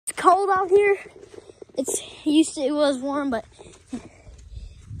cold out here. It was warm, but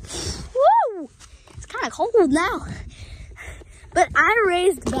woo! It's kind of cold now. But I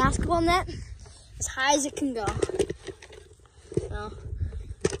raised the basketball net as high as it can go. So,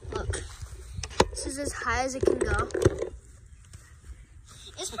 look. This is as high as it can go.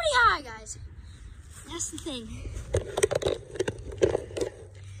 It's pretty high, guys. That's the thing.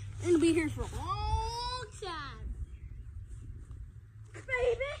 I'm gonna be here for a long time.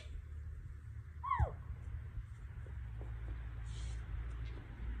 Baby! Woo!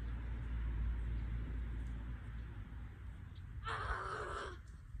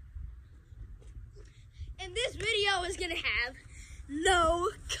 And this video is gonna have no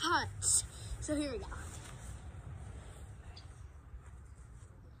cuts. So here we go.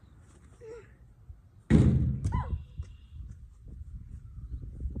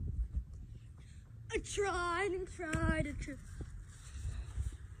 I tried and tried and tried.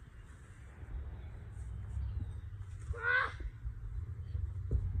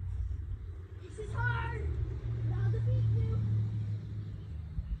 This is hard. I'll defeat you.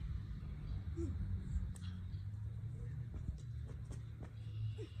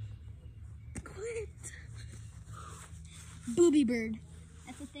 Quit. Booby bird.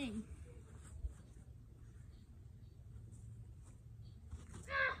 That's a thing.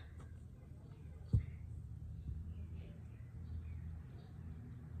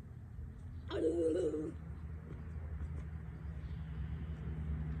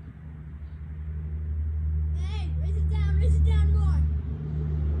 Hey, raise it down more.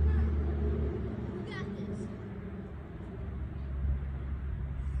 Come on. You got this.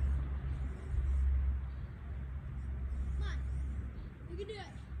 Come on, you can do it.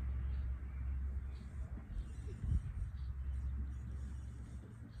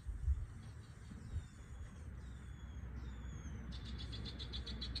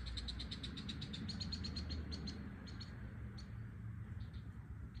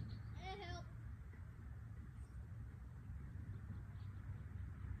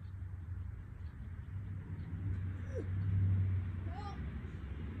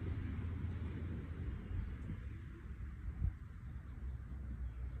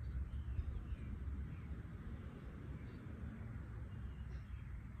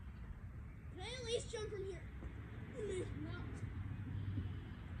 Can I at least jump from here? No.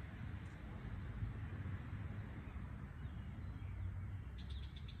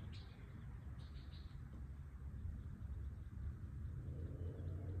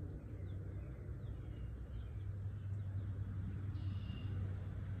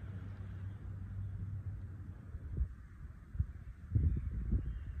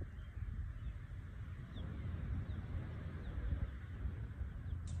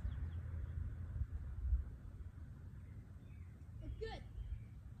 Good.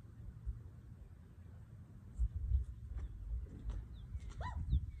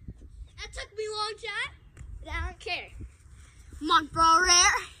 That took me a long time, but I don't care. I'm on for a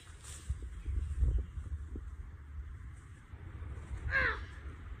rare.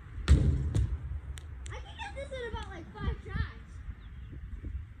 I can get this in about like 5 tries.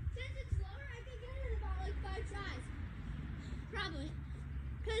 Since it's slower, I can get it in about like 5 tries. Probably.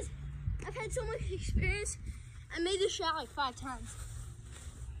 Because I've had so much experience. I made this shot like 5 times.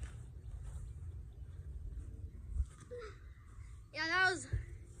 Yeah, that was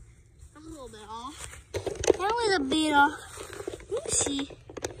a little bit off. That was a bit off. Let me see.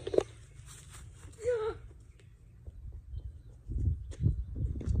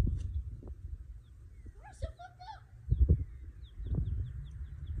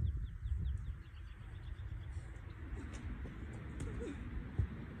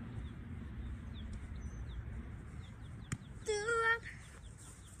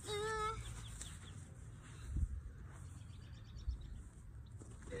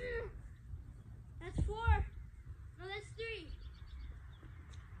 That's 4. No, that's 3.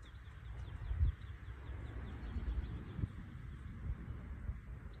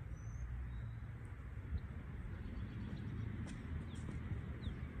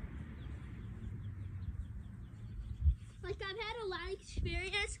 Like, I've had a lot of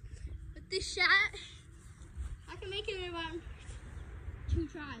experience with this shot. I can make it in about 2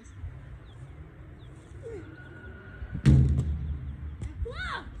 tries.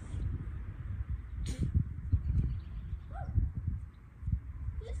 Whoa!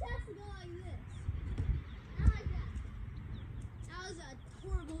 This has to go like this. Not like that. That was a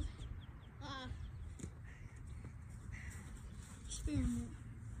horrible experiment.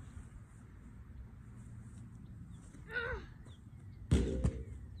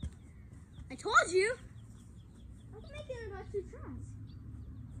 I told you! I can make it in about 2 tries.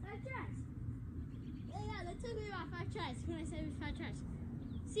 I took me about 5 tries. When I said it was 5 tries.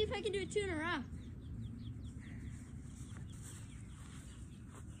 See if I can do it 2 in a row.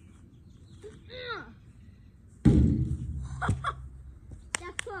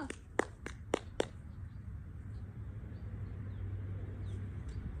 That's close.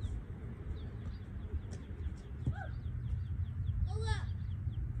 Hold up.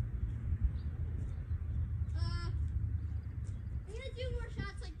 I'm gonna do more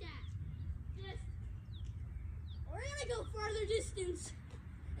shots like that. We're gonna go farther distance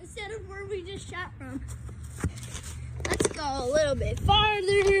instead of where we just shot from. Let's go a little bit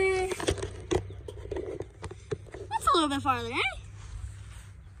farther. That's a little bit farther, eh?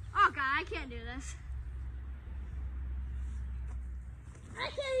 Oh God, I can't do this. I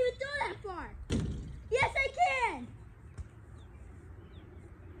can't even throw that far. Yes, I can.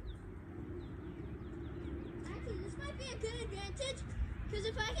 Actually, this might be a good advantage because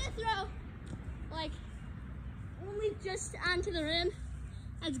if I can throw like only just onto the rim,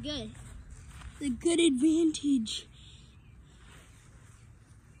 that's good. It's a good advantage.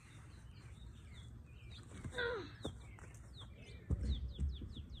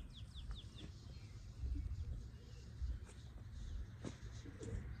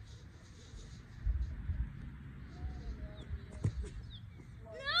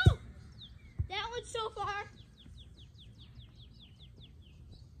 No! That one's so far.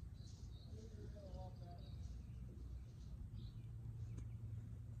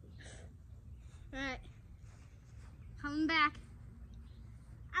 Alright, coming back.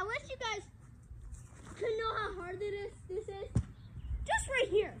 I wish you guys could know how hard this is. Just right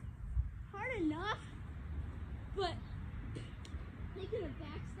here. Hard enough, but making a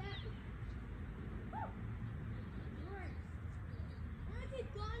back step. Woo! Works. I'm gonna keep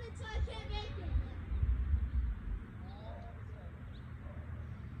going until I can't make it.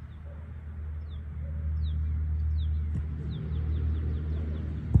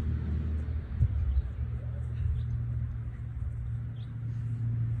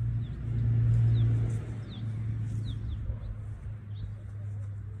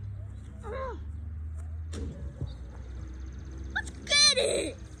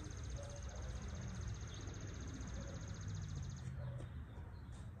 It.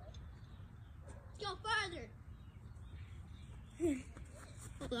 Let's go farther.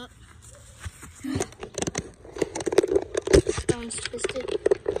 Hold up. Stone's twisted.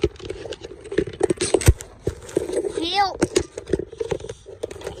 Help.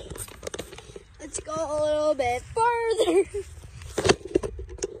 Let's go a little bit farther.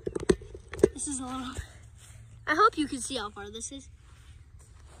 This is a little... I hope you can see how far this is.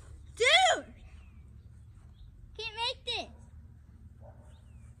 Dude! Can't make this.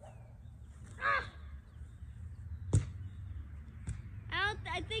 Ah!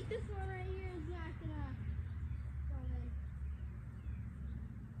 I think this one right here is not gonna go in.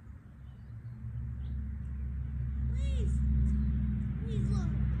 Please! Please look.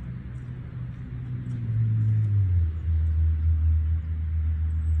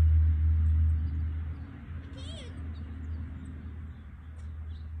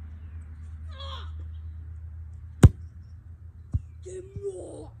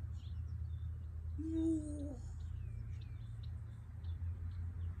 More.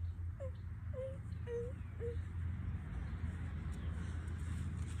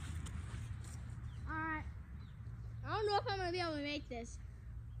 Alright. I don't know if I'm gonna be able to make this.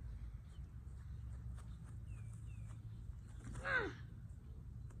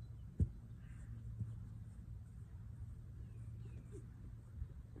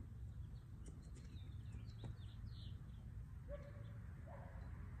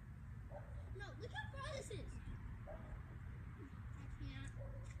 Look how far this is.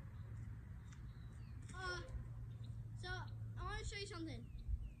 So I want to show you something.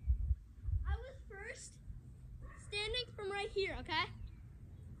 I was first standing from right here, okay?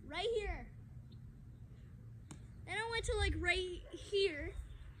 Right here. Then I went to like right here.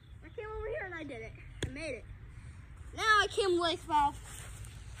 I came over here and I did it. I made it. Now I came like about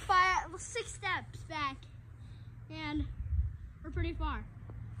 6 steps back, and we're pretty far.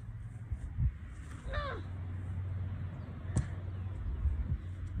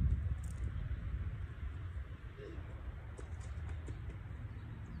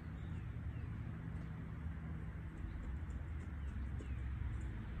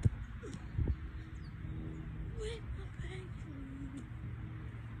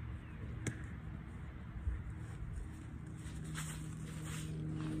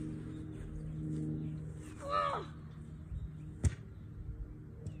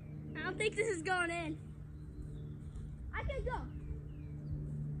 I don't think this is going in. I can go.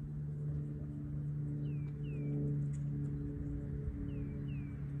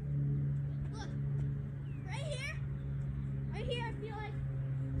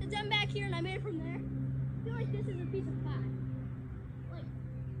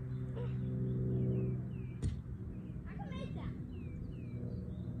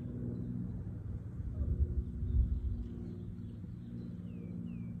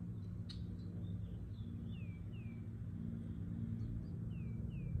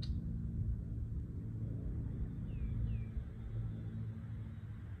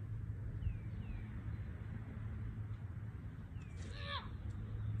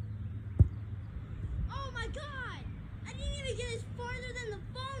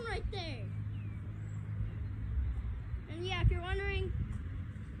 And yeah, if you're wondering,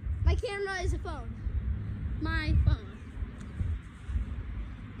 my camera is a phone. My phone.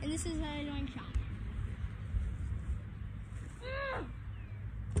 And this is how I'm doing shot. I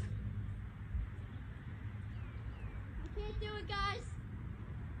can't do it, guys.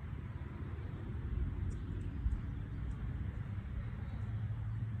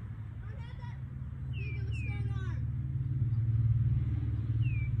 I don't have that big of a strong arm.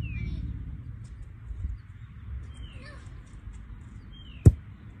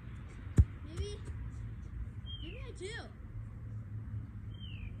 Maybe I do.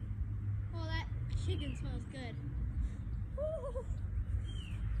 Oh, that chicken smells good. Woo.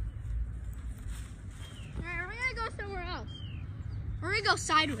 Alright, we're gonna go somewhere else. We're gonna go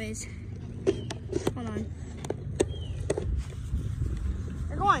sideways. Hold on.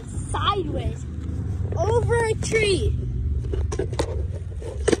 We're going sideways. Over a tree.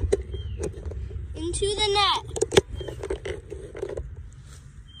 Into the net.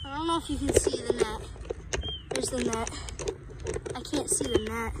 I don't know if you can see the net. There's the net. I can't see the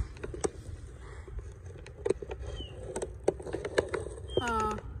net.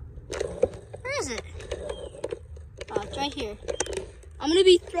 Where is it? Oh, it's right here. I'm gonna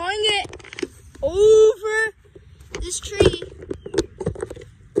be throwing it over this tree,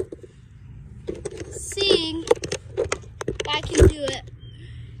 seeing if I can do it.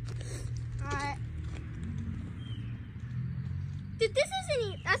 Alright. Dude, this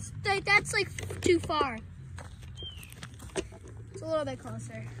isn't even, that's like too far. It's a little bit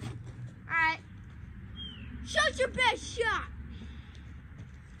closer. Alright. Shoot your best shot.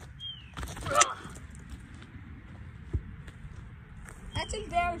 That's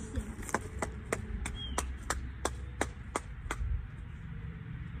embarrassing.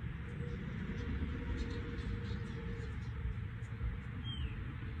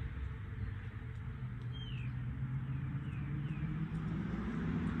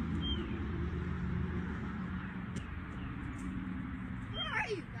 Where are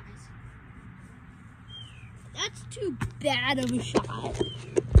you guys? That's too bad of a shot.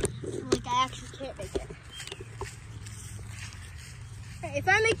 Like, I actually can't make it. Right, if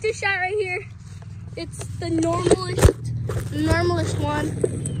I make this shot right here, it's the normalest one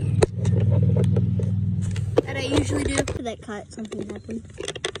that I usually do. That cut, something happened.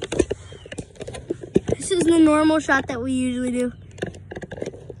 This is the normal shot that we usually do.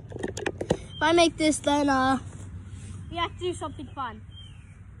 If I make this, then we have to do something fun.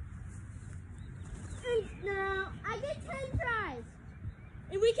 And now I get 10 tries.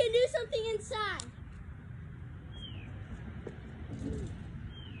 And we can do something inside.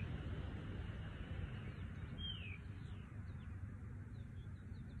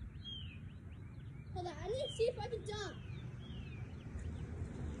 Hold on, I need to see if I can dunk.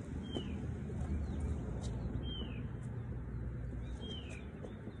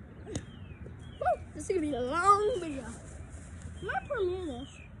 Woo, this is gonna be a long video. I'm gonna premiere this.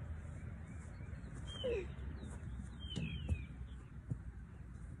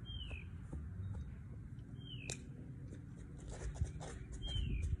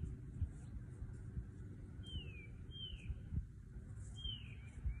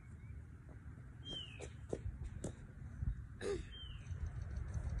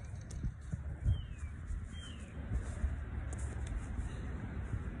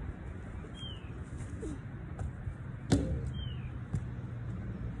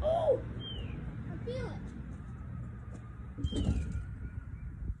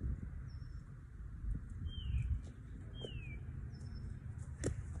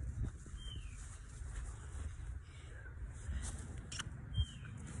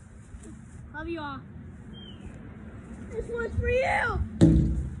 Love you all. This one's for you.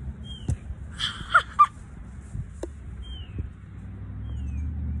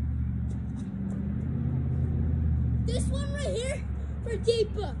 This one right here for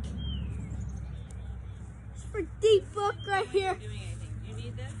Deep Book. It's for Deep Book right here. Doing anything? Do you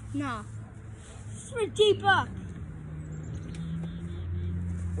need this? No. It's for Deep Book.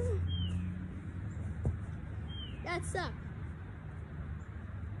 That sucks.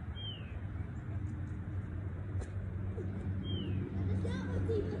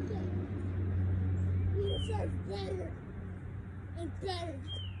 Better and better.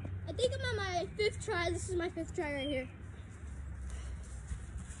 I think I'm on my 5th try. This is my 5th try right here.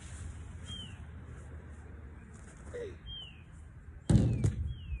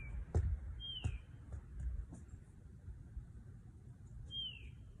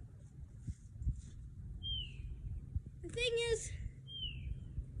 The thing is,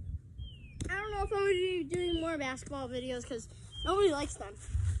 I don't know if I'm going to be doing more basketball videos because nobody likes them.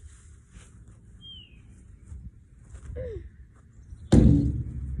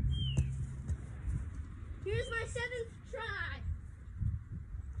 Here's my 7th try.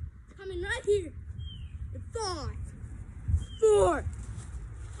 Coming right here. In 5, 4,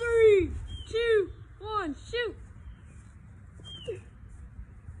 3, 2, 1, shoot.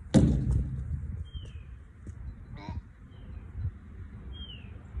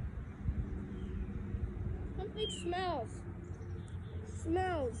 Something smells.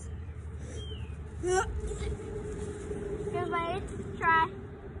 Here's my 8th try.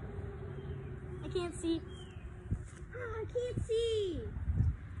 I can't see. Oh, I can't see.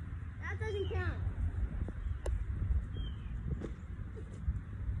 That doesn't count.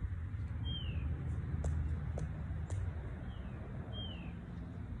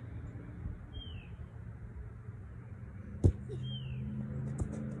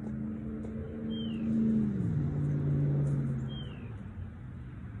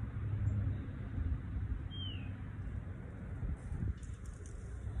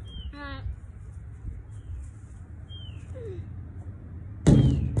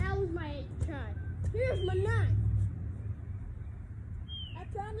 That was my 8th try. Here's my 9th. I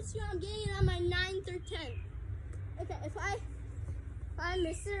promise you I'm getting it on my 9th or 10th. Okay, if I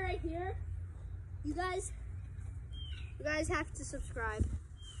miss it right here, you guys have to subscribe.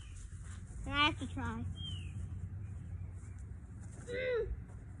 And I have to try.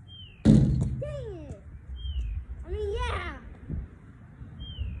 Dang it. I mean, yeah.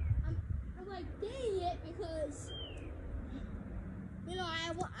 I'm like, dang it, because, you know,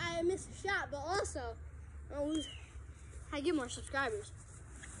 I missed a shot, but also, I get more subscribers.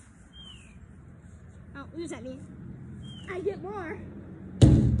 I don't lose any. I get more.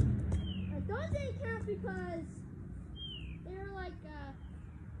 But those didn't count because they were like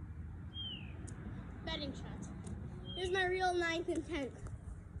betting shots. Here's my real 9th and 10th.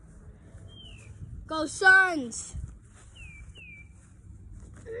 Go Suns!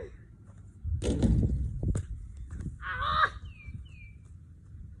 Ah!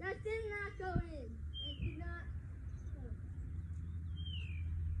 That did not go in. That did not go.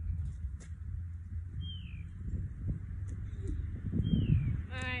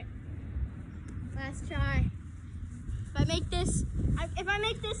 Alright. Last try. If I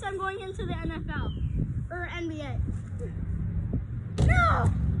make this, I'm going into the NFL or NBA.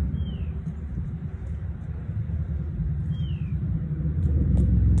 No!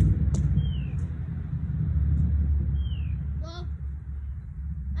 Well,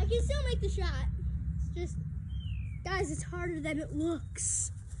 I can still make the shot. It's just, guys, it's harder than it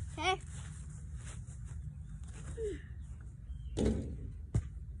looks. Okay?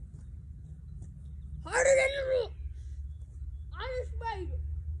 Harder than it looks. I just made it.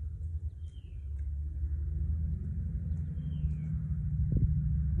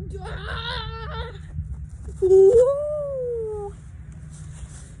 Ooh.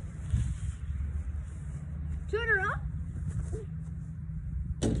 Turn her up.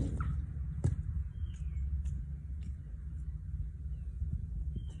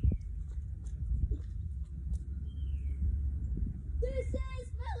 This is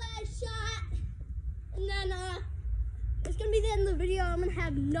my last shot. And then it's gonna be the end of the video. I'm gonna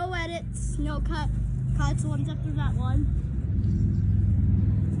have no edits, no cuts once after that one.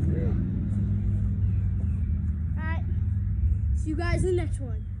 Alright. See you guys in the next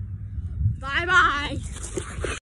one. Bye bye.